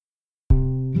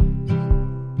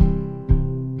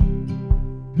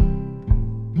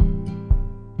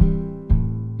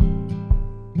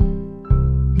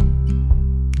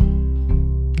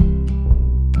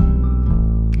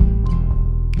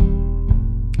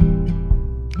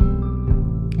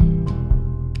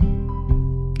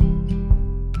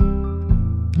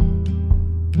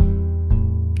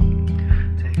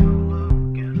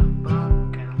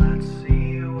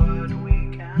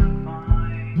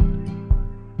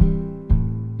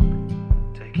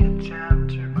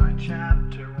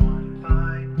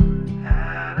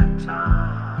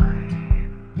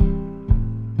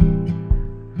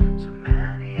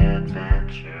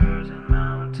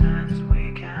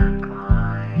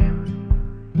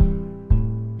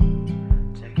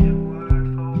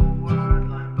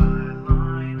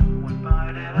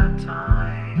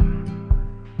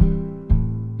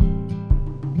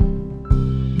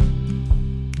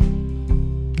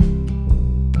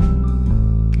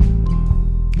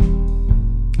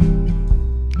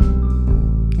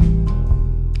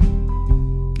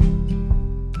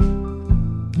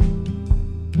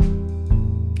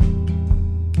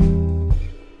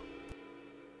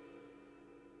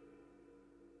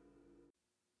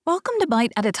Welcome to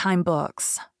Bite at a Time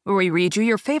Books, where we read you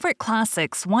your favorite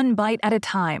classics one bite at a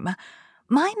time.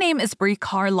 My name is Brie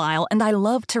Carlisle, and I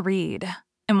love to read,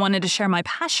 and wanted to share my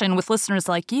passion with listeners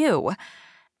like you.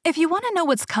 If you want to know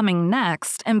what's coming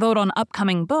next and vote on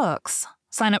upcoming books,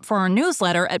 sign up for our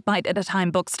newsletter at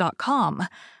biteatatimebooks.com.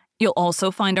 You'll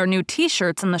also find our new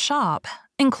t-shirts in the shop,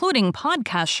 including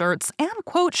podcast shirts and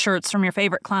quote shirts from your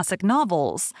favorite classic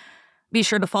novels. Be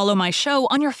sure to follow my show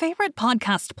on your favorite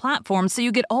podcast platform so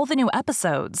you get all the new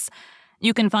episodes.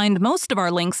 You can find most of our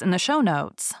links in the show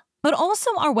notes, but also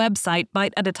our website,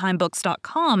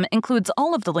 biteatatimebooks.com, includes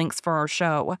all of the links for our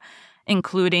show,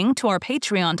 including to our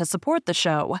Patreon to support the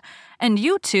show, and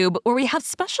YouTube, where we have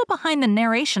special behind the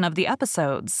narration of the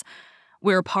episodes.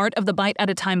 We're part of the Bite at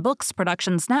a Time Books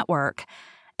Productions Network.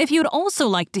 If you'd also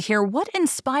like to hear what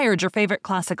inspired your favorite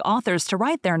classic authors to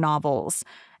write their novels,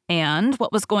 and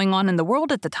what was going on in the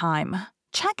world at the time,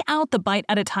 check out the Bite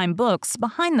at a Time Books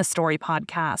Behind the Story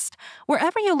podcast,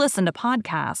 wherever you listen to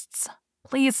podcasts.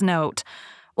 Please note,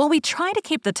 while we try to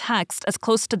keep the text as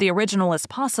close to the original as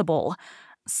possible,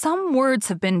 some words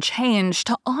have been changed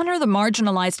to honor the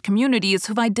marginalized communities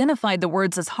who've identified the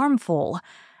words as harmful,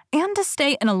 and to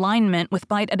stay in alignment with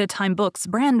Bite at a Time Books'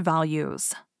 brand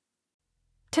values.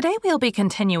 Today we'll be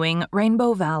continuing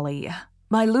Rainbow Valley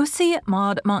by Lucy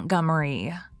Maud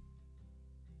Montgomery.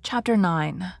 Chapter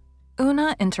 9.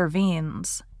 Una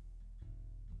Intervenes.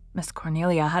 Miss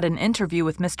Cornelia had an interview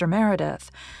with Mr.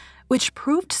 Meredith, which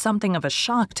proved something of a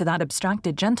shock to that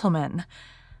abstracted gentleman.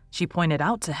 She pointed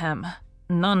out to him,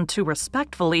 none too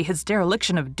respectfully, his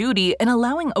dereliction of duty in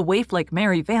allowing a waif like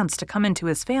Mary Vance to come into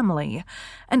his family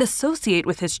and associate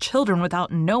with his children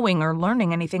without knowing or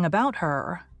learning anything about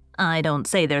her. "I don't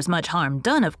say there's much harm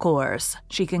done, of course,"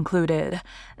 she concluded.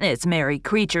 "This Mary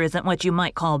creature isn't what you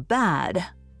might call bad.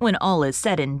 When all is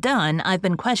said and done, I've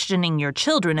been questioning your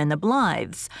children and the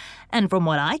Blythes, and from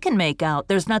what I can make out,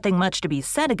 there's nothing much to be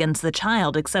said against the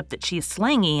child except that she's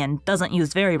slangy and doesn't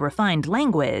use very refined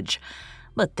language.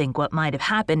 But think what might have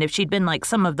happened if she'd been like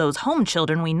some of those home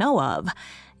children we know of.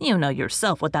 You know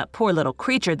yourself what that poor little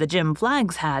creature the Jim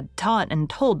Flaggs had taught and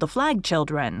told the Flagg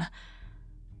children."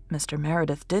 Mr.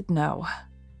 Meredith did know,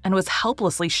 and was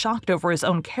helplessly shocked over his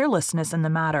own carelessness in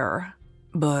the matter.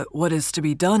 "But what is to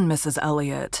be done, Mrs.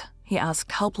 Elliot?" he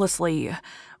asked helplessly.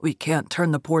 "We can't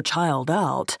turn the poor child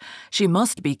out. She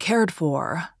must be cared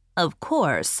for." "Of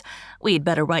course. We'd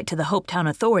better write to the Hopetown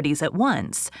authorities at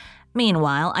once.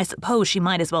 Meanwhile, I suppose she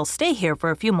might as well stay here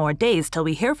for a few more days till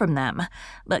we hear from them.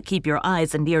 But keep your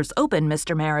eyes and ears open,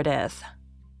 Mr. Meredith."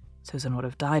 Susan would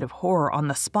have died of horror on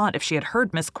the spot if she had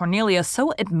heard Miss Cornelia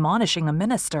so admonishing a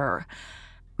minister.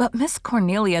 But Miss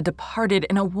Cornelia departed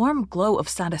in a warm glow of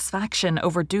satisfaction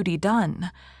over duty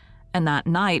done, and that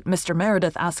night Mr.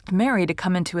 Meredith asked Mary to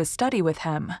come into his study with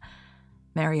him.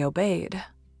 Mary obeyed,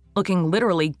 looking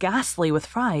literally ghastly with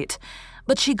fright,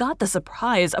 but she got the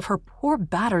surprise of her poor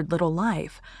battered little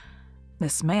life.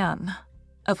 This man,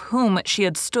 of whom she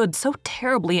had stood so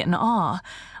terribly in awe,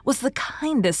 was the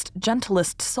kindest,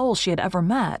 gentlest soul she had ever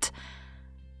met.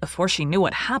 Before she knew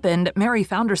what happened, Mary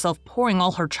found herself pouring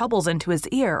all her troubles into his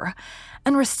ear,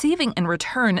 and receiving in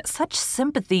return such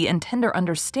sympathy and tender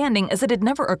understanding as it had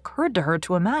never occurred to her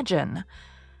to imagine.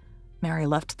 Mary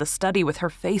left the study with her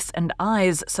face and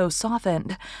eyes so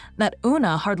softened that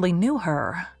Una hardly knew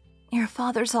her. "Your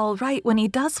father's all right when he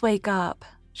does wake up,"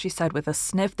 she said with a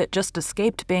sniff that just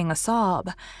escaped being a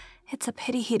sob. "It's a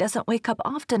pity he doesn't wake up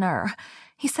oftener.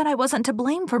 He said I wasn't to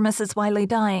blame for Mrs. Wiley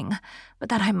dying, but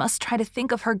that I must try to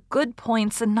think of her good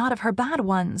points and not of her bad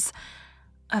ones.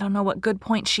 I don't know what good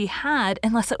points she had,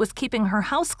 unless it was keeping her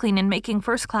house clean and making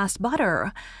first-class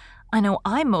butter. I know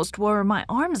I most wore my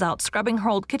arms out scrubbing her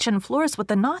old kitchen floors with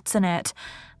the knots in it,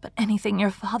 but anything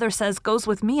your father says goes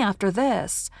with me after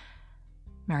this."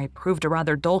 Mary proved a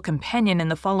rather dull companion in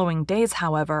the following days,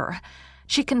 however.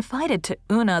 She confided to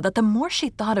Una that the more she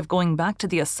thought of going back to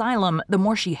the asylum, the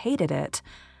more she hated it.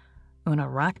 Una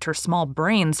racked her small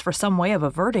brains for some way of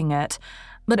averting it,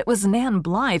 but it was Nan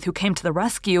Blythe who came to the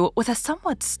rescue with a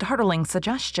somewhat startling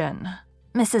suggestion.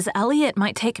 "Mrs. Elliot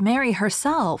might take Mary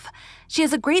herself. She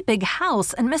has a great big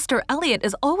house, and Mr. Elliot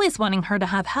is always wanting her to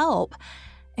have help.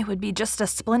 It would be just a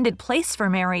splendid place for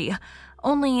Mary,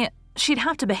 only she'd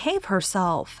have to behave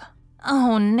herself."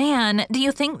 "Oh, Nan, do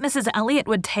you think Mrs. Elliot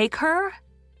would take her?"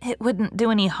 "It wouldn't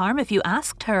do any harm if you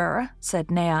asked her,"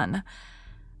 said Nan.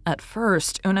 At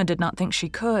first, Una did not think she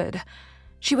could.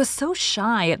 She was so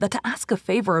shy that to ask a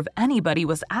favor of anybody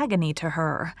was agony to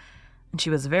her, and she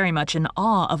was very much in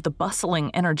awe of the bustling,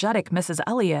 energetic Mrs.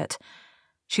 Elliot.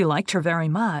 She liked her very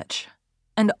much,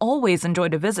 and always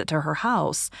enjoyed a visit to her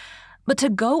house, But to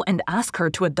go and ask her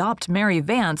to adopt Mary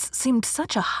Vance seemed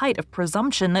such a height of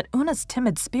presumption that Una's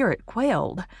timid spirit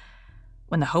quailed.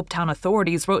 When the Hopetown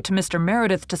authorities wrote to Mr.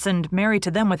 Meredith to send Mary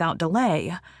to them without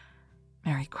delay,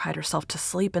 Mary cried herself to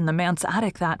sleep in the manse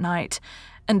attic that night,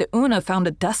 and Una found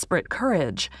a desperate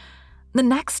courage. The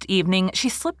next evening, she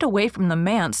slipped away from the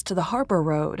manse to the Harbor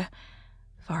Road.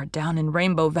 Far down in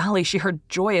Rainbow Valley, she heard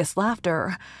joyous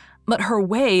laughter, but her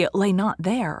way lay not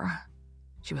there.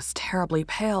 She was terribly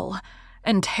pale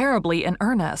and terribly in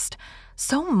earnest,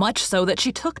 so much so that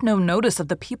she took no notice of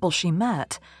the people she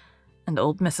met. And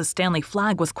old Mrs. Stanley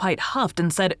Flagg was quite huffed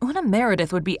and said Una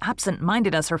Meredith would be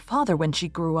absent-minded as her father when she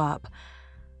grew up.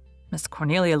 Miss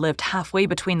Cornelia lived halfway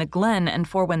between the Glen and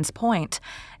Four Winds Point,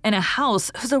 in a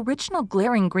house whose original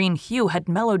glaring green hue had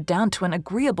mellowed down to an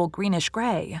agreeable greenish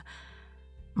gray.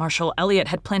 Marshall Elliott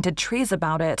had planted trees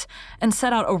about it and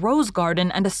set out a rose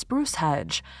garden and a spruce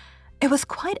hedge. It was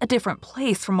quite a different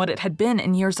place from what it had been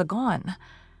in years agone.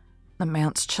 The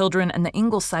manse children and the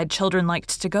Ingleside children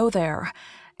liked to go there.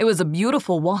 It was a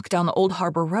beautiful walk down the Old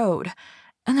Harbor Road,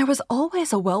 and there was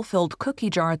always a well-filled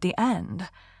cookie jar at the end.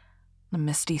 The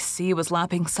misty sea was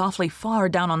lapping softly far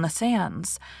down on the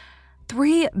sands.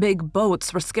 3 big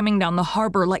boats were skimming down the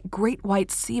harbor like great white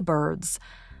seabirds.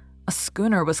 A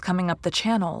schooner was coming up the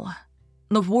channel.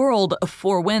 The world of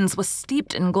Four Winds was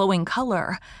steeped in glowing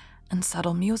color, and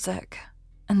subtle music,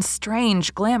 and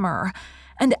strange glamour,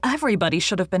 and everybody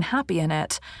should have been happy in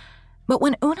it. But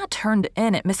when Una turned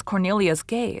in at Miss Cornelia's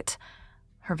gate,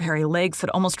 her very legs had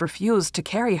almost refused to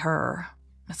carry her.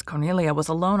 Miss Cornelia was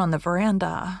alone on the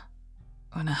veranda.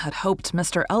 Una had hoped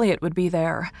Mr. Elliott would be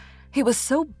there. He was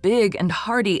so big and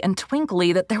hearty and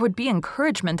twinkly that there would be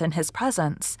encouragement in his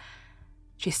presence.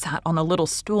 She sat on the little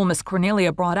stool Miss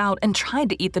Cornelia brought out and tried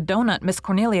to eat the donut Miss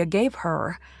Cornelia gave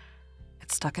her.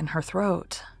 It stuck in her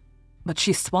throat, but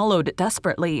she swallowed it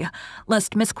desperately,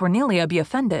 lest Miss Cornelia be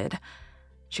offended.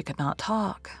 She could not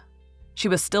talk. She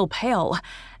was still pale,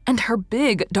 and her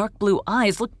big, dark blue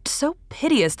eyes looked so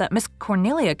piteous that Miss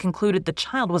Cornelia concluded the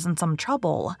child was in some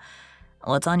trouble.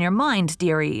 "What's on your mind,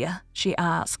 dearie?" she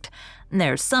asked.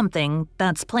 "There's something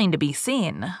that's plain to be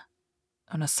seen."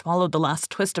 Una swallowed the last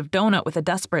twist of donut with a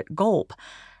desperate gulp.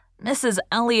 "Mrs.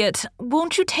 Elliott,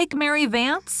 won't you take Mary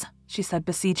Vance?" she said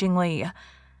beseechingly.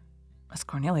 Miss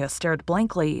Cornelia stared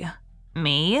blankly.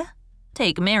 "Me?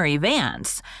 Take Mary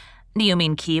Vance? Do you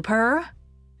mean keep her?"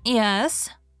 "Yes,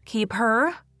 keep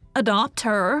her. Adopt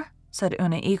her," said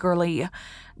Una eagerly,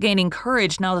 gaining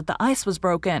courage now that the ice was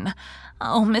broken.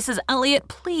 "Oh, Mrs. Elliott,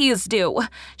 please do.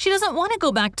 She doesn't want to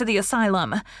go back to the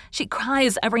asylum. She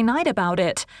cries every night about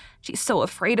it. She's so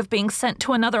afraid of being sent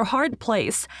to another hard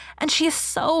place. And she is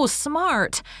so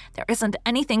smart. There isn't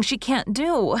anything she can't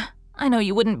do. I know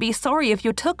you wouldn't be sorry if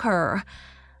you took her."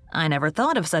 "I never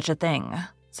thought of such a thing,"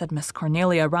 said Miss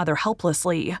Cornelia rather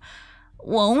helplessly.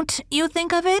 "Won't you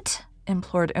think of it?"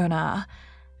 implored Una.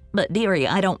 "But, dearie,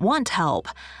 I don't want help.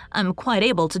 I'm quite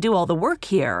able to do all the work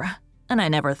here. And I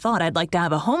never thought I'd like to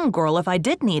have a home girl if I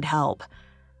did need help."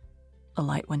 The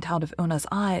light went out of Una's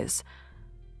eyes.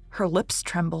 Her lips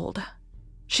trembled.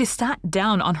 She sat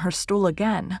down on her stool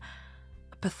again,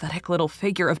 a pathetic little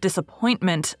figure of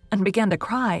disappointment, and began to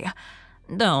cry.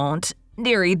 "Don't,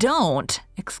 dearie, don't,"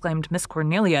 exclaimed Miss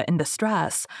Cornelia in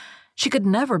distress. She could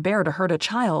never bear to hurt a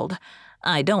child.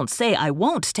 "I don't say I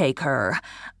won't take her,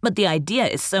 but the idea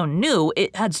is so new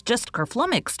it has just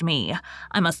kerflummoxed me.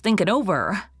 I must think it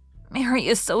over." "Mary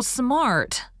is so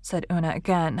smart," said Una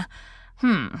again.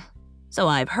 So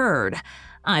I've heard.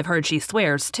 I've heard she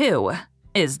swears too.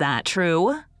 Is that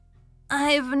true?"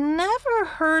 "I've never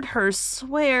heard her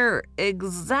swear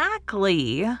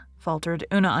exactly," faltered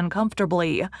Una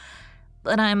uncomfortably.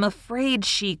 "But I'm afraid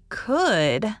she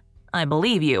could." "I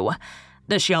believe you.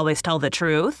 Does she always tell the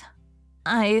truth?"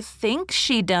 "I think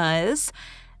she does,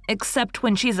 except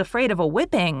when she's afraid of a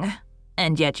whipping."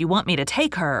 "And yet you want me to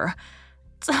take her."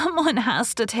 "Someone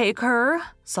has to take her,"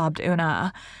 sobbed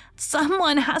Una.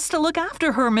 "Someone has to look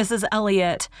after her, Mrs.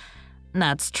 Elliott."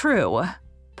 "That's true.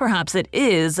 Perhaps it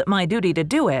is my duty to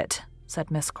do it," said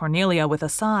Miss Cornelia with a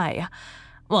sigh.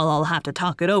 "Well, I'll have to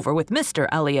talk it over with Mr.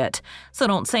 Elliott, so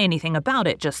don't say anything about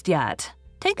it just yet.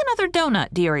 Take another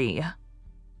donut, dearie."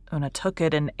 Una took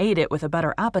it and ate it with a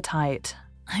better appetite.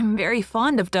 "I'm very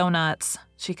fond of donuts,"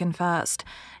 she confessed.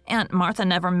 "Aunt Martha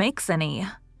never makes any.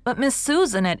 But Miss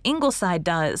Susan at Ingleside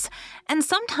does, and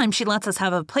sometimes she lets us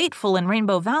have a plateful in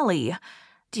Rainbow Valley.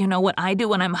 Do you know what I do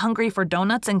when I'm hungry for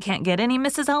donuts and can't get any,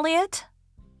 Mrs. Elliott?"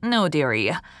 "No,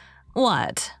 dearie.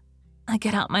 What?" "I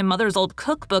get out my mother's old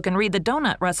cookbook and read the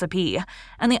donut recipe,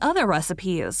 and the other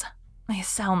recipes. They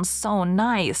sound so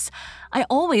nice. I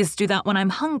always do that when I'm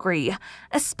hungry,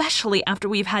 especially after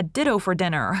we've had ditto for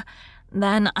dinner.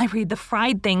 Then I read the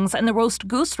fried things and the roast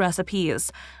goose recipes.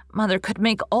 Mother could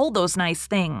make all those nice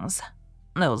things.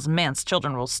 Those manse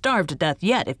children will starve to death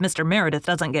yet if Mr. Meredith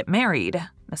doesn't get married,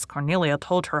 Miss Cornelia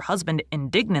told her husband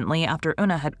indignantly after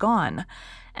Una had gone.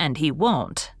 And he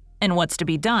won't. And what's to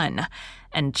be done?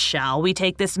 And shall we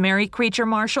take this merry creature,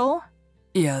 Marshall?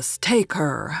 Yes, take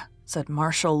her, said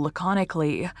Marshall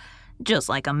laconically. Just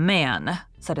like a man,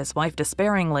 said his wife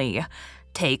despairingly.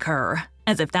 Take her,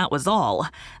 as if that was all.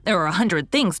 There are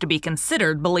 100 things to be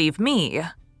considered, believe me.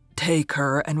 Take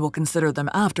her, and we'll consider them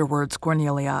afterwards,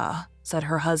 Cornelia, said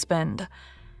her husband.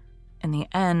 In the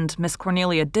end, Miss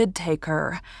Cornelia did take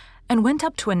her, and went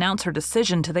up to announce her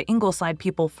decision to the Ingleside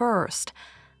people first.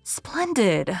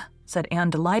 Splendid, said Anne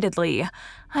delightedly.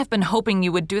 I've been hoping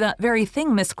you would do that very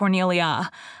thing, Miss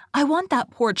Cornelia. I want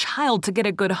that poor child to get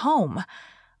a good home.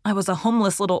 I was a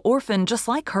homeless little orphan just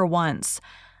like her once.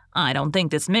 I don't think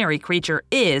this merry creature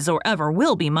is or ever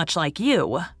will be much like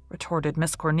you, retorted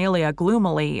Miss Cornelia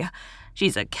gloomily.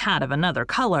 She's a cat of another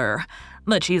color,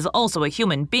 but she's also a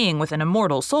human being with an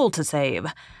immortal soul to save.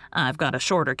 I've got a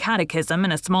shorter catechism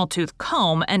and a small-tooth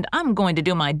comb, and I'm going to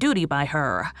do my duty by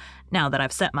her. Now that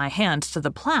I've set my hand to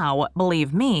the plow,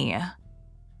 believe me.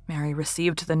 Mary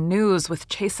received the news with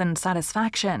chastened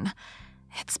satisfaction.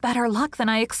 It's better luck than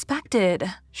I expected,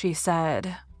 she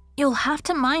said. You'll have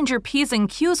to mind your P's and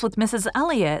Q's with Mrs.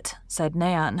 Elliot, said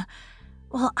Nan.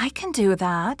 Well, I can do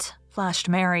that, flashed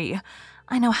Mary.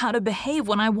 I know how to behave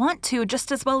when I want to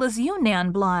just as well as you,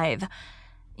 Nan Blythe.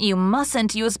 You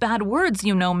mustn't use bad words,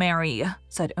 you know, Mary,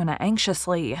 said Una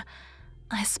anxiously.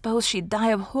 I suppose she'd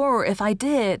die of horror if I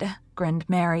did, grinned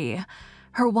Mary,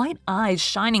 her white eyes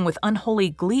shining with unholy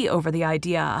glee over the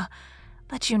idea.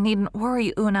 But you needn't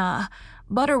worry, Una.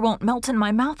 Butter won't melt in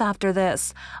my mouth after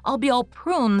this. I'll be all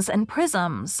prunes and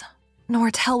prisms.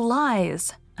 Nor tell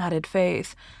lies, added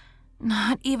Faith.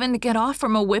 Not even to get off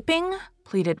from a whipping?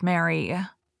 Pleaded Mary.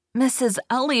 Mrs.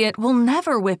 Elliot will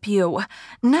never whip you.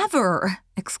 Never,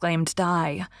 exclaimed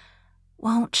Di.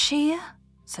 Won't she?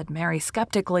 Said Mary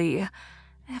skeptically.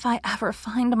 If I ever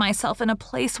find myself in a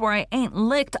place where I ain't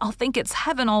licked, I'll think it's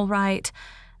heaven all right.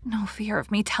 No fear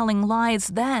of me telling lies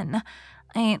then.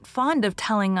 I ain't fond of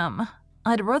telling 'em.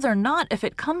 I'd rather not if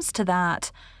it comes to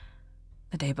that.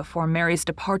 The day before Mary's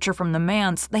departure from the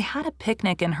manse, they had a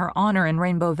picnic in her honor in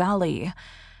Rainbow Valley.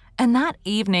 And that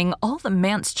evening, all the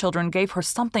manse children gave her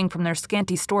something from their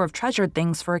scanty store of treasured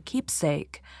things for a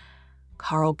keepsake.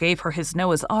 Carl gave her his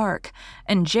Noah's Ark,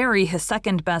 and Jerry his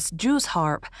second-best Jew's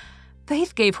harp.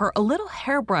 Faith gave her a little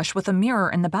hairbrush with a mirror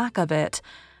in the back of it,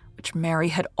 which Mary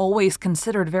had always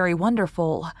considered very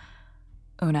wonderful.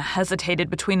 Una hesitated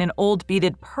between an old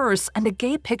beaded purse and a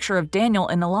gay picture of Daniel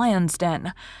in the lion's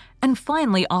den, and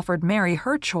finally offered Mary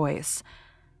her choice.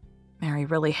 Mary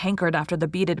really hankered after the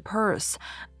beaded purse,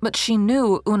 but she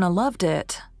knew Una loved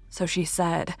it, so she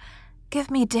said,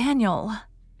 Give me Daniel.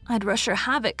 I'd rusher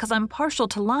have it 'cause I'm partial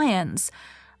to lions.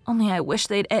 Only I wish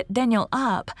they'd et Daniel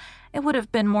up. It would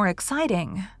have been more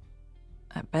exciting.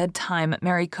 At bedtime,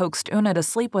 Mary coaxed Una to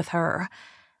sleep with her.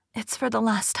 It's for the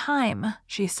last time,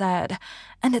 she said,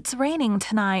 and it's raining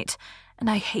tonight, and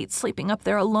I hate sleeping up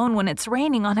there alone when it's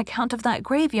raining on account of that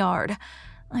graveyard.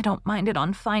 I don't mind it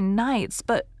on fine nights,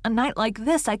 but a night like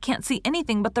this I can't see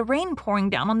anything but the rain pouring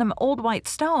down on them old white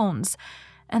stones.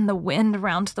 And the wind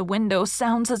round the window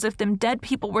sounds as if them dead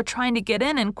people were trying to get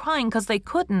in and crying 'cause they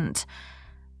couldn't.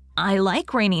 I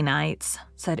like rainy nights,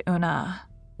 said Una,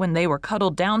 when they were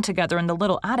cuddled down together in the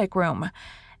little attic room,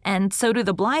 and so do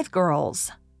the Blythe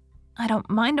girls. I don't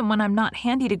mind 'em when I'm not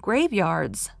handy to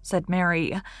graveyards, said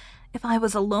Mary. If I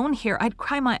was alone here, I'd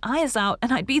cry my eyes out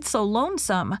and I'd be so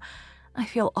lonesome. I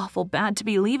feel awful bad to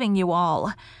be leaving you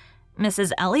all.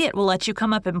 Mrs. Elliot will let you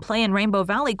come up and play in Rainbow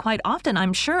Valley quite often,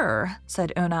 I'm sure,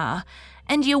 said Una.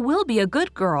 And you will be a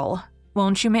good girl,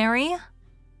 won't you, Mary?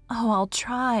 Oh, I'll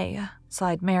try,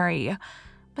 sighed Mary.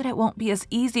 But it won't be as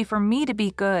easy for me to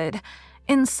be good.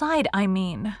 Inside, I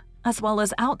mean, as well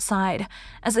as outside,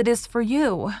 as it is for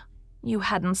you. You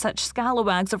hadn't such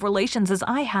scalawags of relations as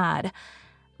I had.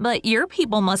 But your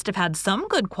people must have had some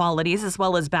good qualities as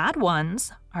well as bad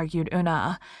ones, argued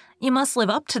Una. You must live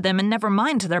up to them and never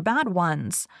mind their bad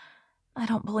ones. I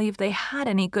don't believe they had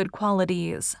any good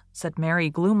qualities, said Mary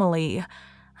gloomily.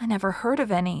 I never heard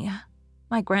of any.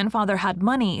 My grandfather had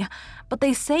money, but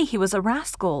they say he was a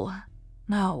rascal.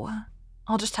 No,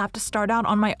 I'll just have to start out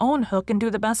on my own hook and do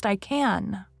the best I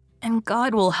can. And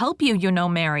God will help you, you know,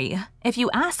 Mary, if you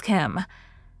ask him.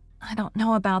 I don't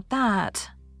know about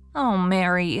that. Oh,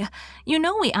 Mary, you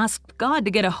know we asked God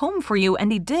to get a home for you,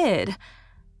 and he did.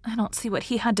 I don't see what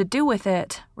he had to do with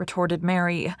it, retorted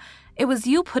Mary. It was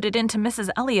you put it into Mrs.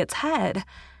 Elliot's head.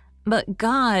 But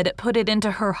God put it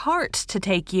into her heart to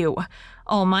take you.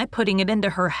 All my putting it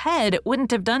into her head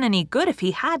wouldn't have done any good if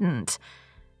he hadn't.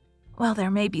 Well,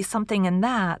 there may be something in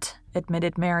that,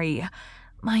 admitted Mary.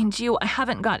 Mind you, I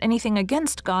haven't got anything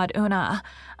against God, Una.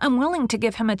 I'm willing to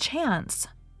give him a chance.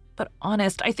 But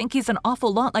honest, I think he's an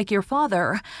awful lot like your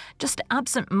father, just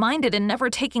absent-minded and never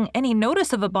taking any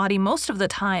notice of a body most of the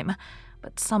time,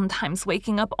 but sometimes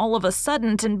waking up all of a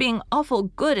sudden and being awful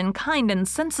good and kind and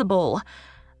sensible.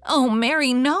 Oh,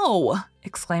 Mary, no!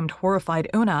 Exclaimed horrified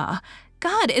Una.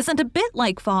 God isn't a bit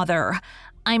like father.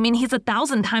 I mean, he's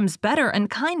 1,000 times better and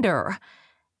kinder.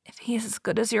 If he's as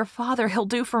good as your father, he'll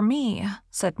do for me,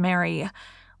 said Mary.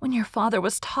 When your father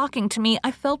was talking to me, I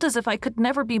felt as if I could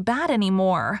never be bad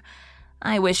anymore.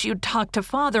 I wish you'd talk to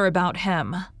father about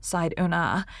him, sighed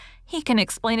Una. He can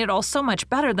explain it all so much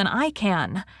better than I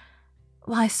can.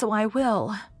 Why, so I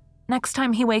will. Next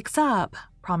time he wakes up,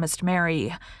 promised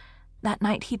Mary. That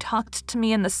night he talked to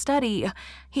me in the study.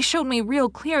 He showed me real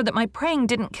clear that my praying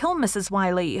didn't kill Mrs.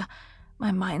 Wiley.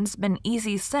 My mind's been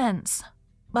easy since.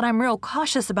 But I'm real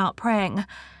cautious about praying.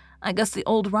 I guess the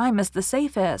old rhyme is the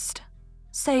safest.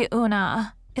 Say,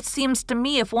 Una, it seems to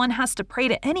me if one has to pray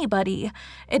to anybody,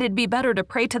 it'd be better to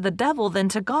pray to the devil than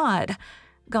to God.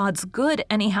 God's good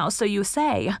anyhow, so you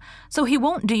say, so he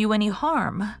won't do you any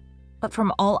harm. But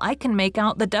from all I can make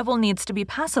out, the devil needs to be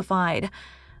pacified.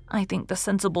 I think the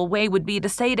sensible way would be to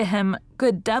say to him,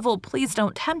 Good devil, please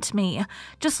don't tempt me.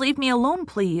 Just leave me alone,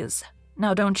 please.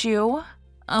 Now don't you?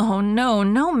 Oh,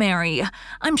 no, Mary.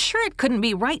 I'm sure it couldn't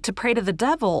be right to pray to the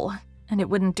devil. And it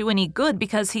wouldn't do any good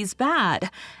because he's bad.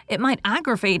 It might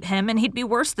aggravate him and he'd be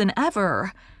worse than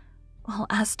ever. Well,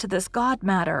 as to this God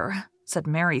matter, said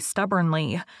Mary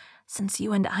stubbornly, since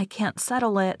you and I can't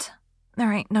settle it,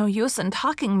 there ain't no use in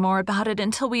talking more about it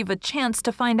until we've a chance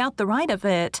to find out the right of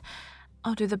it.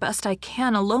 I'll do the best I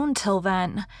can alone till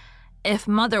then. If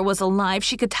Mother was alive,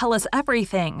 she could tell us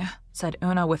everything, said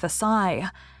Una with a sigh.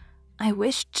 I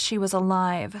wished she was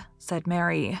alive, said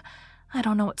Mary. I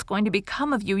don't know what's going to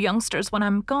become of you youngsters when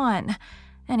I'm gone.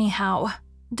 Anyhow,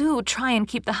 do try and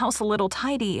keep the house a little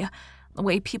tidy. The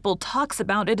way people talks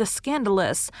about it is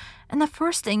scandalous, and the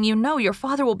first thing you know, your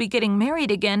father will be getting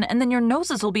married again, and then your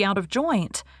noses will be out of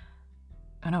joint.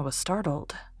 Una was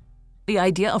startled. The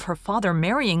idea of her father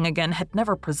marrying again had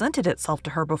never presented itself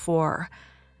to her before.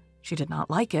 She did not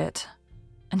like it,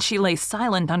 and she lay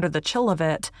silent under the chill of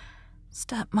it.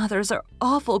 Stepmothers are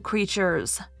awful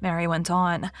creatures, Mary went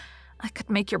on. I could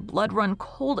make your blood run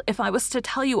cold if I was to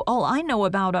tell you all I know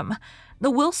about 'em.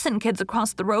 The Wilson kids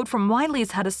across the road from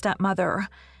Wiley's had a stepmother.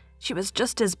 She was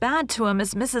just as bad to 'em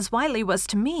as Mrs. Wiley was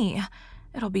to me.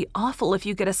 It'll be awful if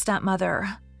you get a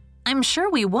stepmother. I'm sure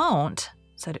we won't,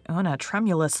 said Una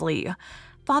tremulously.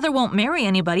 Father won't marry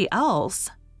anybody else.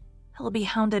 He'll be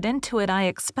hounded into it, I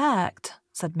expect,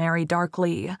 said Mary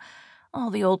darkly. All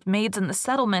the old maids in the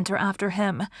settlement are after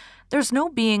him. There's no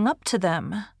being up to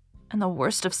them. And the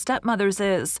worst of stepmothers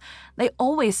is, they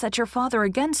always set your father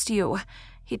against you.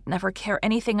 He'd never care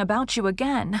anything about you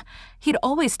again. He'd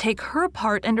always take her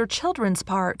part and her children's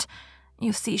part.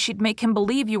 You see, she'd make him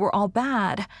believe you were all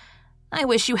bad. I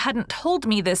wish you hadn't told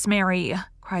me this, Mary,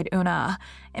 cried Una.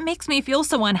 It makes me feel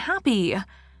so unhappy.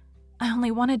 I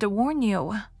only wanted to warn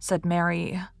you, said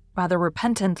Mary, rather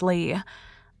repentantly.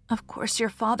 Of course, your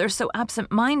father's so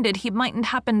absent-minded he mightn't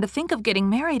happen to think of getting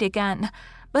married again,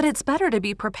 but it's better to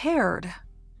be prepared.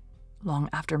 Long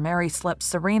after Mary slept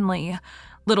serenely,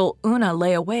 little Una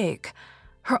lay awake,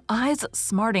 her eyes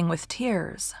smarting with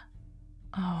tears.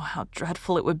 Oh, how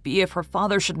dreadful it would be if her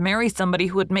father should marry somebody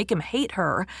who would make him hate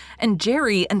her, and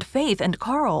Jerry, and Faith, and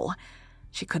Carl.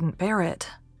 She couldn't bear it.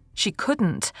 She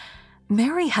couldn't.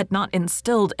 Mary had not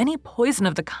instilled any poison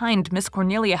of the kind Miss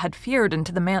Cornelia had feared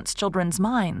into the manse children's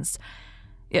minds.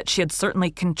 Yet she had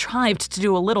certainly contrived to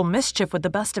do a little mischief with the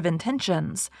best of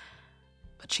intentions.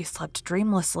 But she slept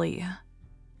dreamlessly,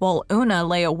 while Una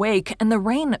lay awake and the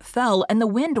rain fell and the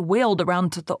wind wailed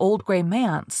around the old gray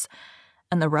manse,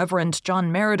 and the Reverend John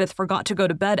Meredith forgot to go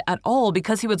to bed at all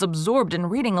because he was absorbed in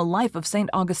reading a life of St.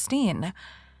 Augustine.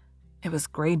 It was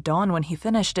gray dawn when he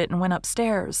finished it and went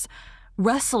upstairs,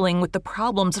 wrestling with the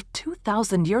problems of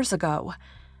 2,000 years ago.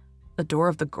 The door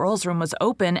of the girls' room was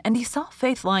open, and he saw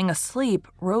Faith lying asleep,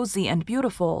 rosy and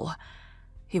beautiful.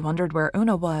 He wondered where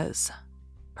Una was.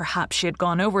 Perhaps she had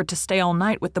gone over to stay all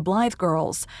night with the Blythe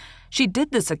girls. She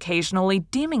did this occasionally,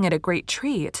 deeming it a great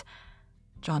treat.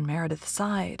 John Meredith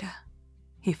sighed.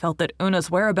 He felt that Una's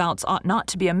whereabouts ought not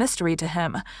to be a mystery to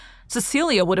him.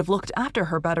 Cecilia would have looked after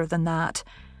her better than that.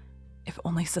 If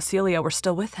only Cecilia were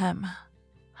still with him.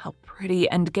 How pretty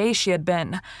and gay she had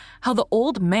been. How the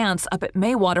old manse up at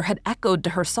Maywater had echoed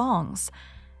to her songs.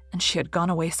 And she had gone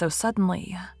away so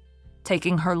suddenly,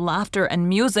 taking her laughter and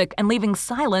music and leaving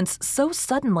silence so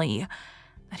suddenly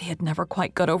that he had never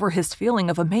quite got over his feeling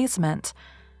of amazement.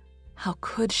 How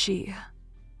could she,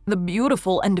 the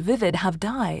beautiful and vivid, have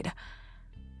died?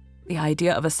 The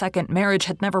idea of a second marriage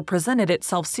had never presented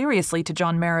itself seriously to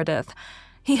John Meredith.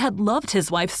 He had loved his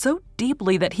wife so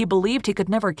deeply that he believed he could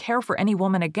never care for any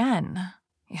woman again.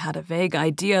 He had a vague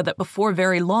idea that before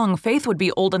very long, Faith would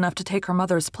be old enough to take her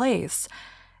mother's place.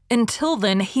 Until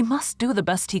then, he must do the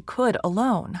best he could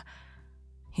alone.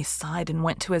 He sighed and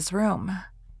went to his room,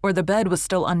 where the bed was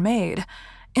still unmade.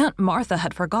 Aunt Martha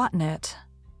had forgotten it,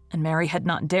 and Mary had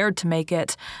not dared to make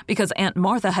it because Aunt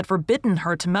Martha had forbidden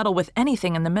her to meddle with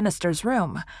anything in the minister's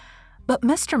room. But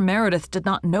Mr. Meredith did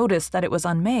not notice that it was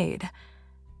unmade.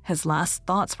 His last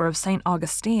thoughts were of St.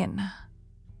 Augustine.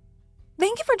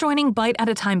 Thank you for joining Bite at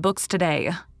a Time Books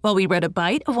today, while we read a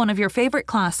bite of one of your favorite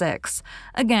classics.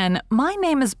 Again, my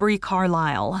name is Bree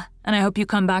Carlisle, and I hope you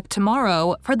come back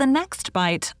tomorrow for the next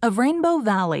bite of Rainbow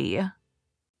Valley.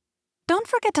 Don't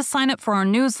forget to sign up for our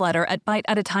newsletter at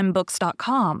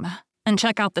biteatatimebooks.com and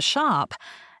check out the shop.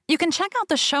 You can check out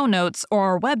the show notes or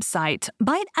our website,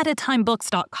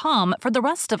 biteatatimebooks.com, for the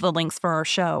rest of the links for our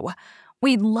show.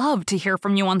 We'd love to hear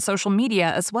from you on social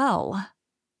media as well.